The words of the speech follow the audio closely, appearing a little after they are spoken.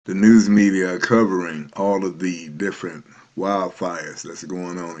The news media are covering all of the different wildfires that's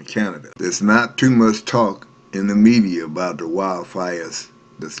going on in Canada. There's not too much talk in the media about the wildfires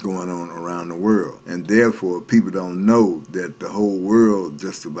that's going on around the world. And therefore, people don't know that the whole world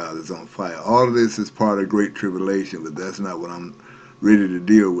just about is on fire. All of this is part of Great Tribulation, but that's not what I'm ready to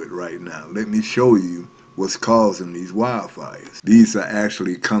deal with right now. Let me show you what's causing these wildfires. These are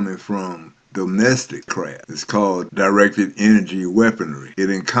actually coming from domestic craft. It's called directed energy weaponry. It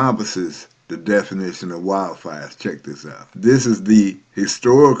encompasses the definition of wildfires. Check this out. This is the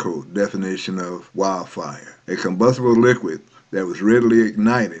historical definition of wildfire: a combustible liquid that was readily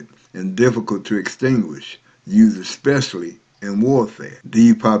ignited and difficult to extinguish, used especially in warfare.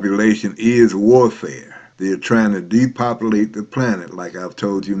 Depopulation is warfare. They are trying to depopulate the planet, like I've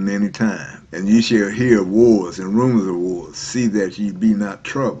told you many times. And ye shall hear of wars and rumors of wars. See that ye be not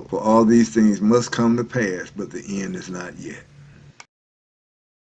troubled. For all these things must come to pass, but the end is not yet.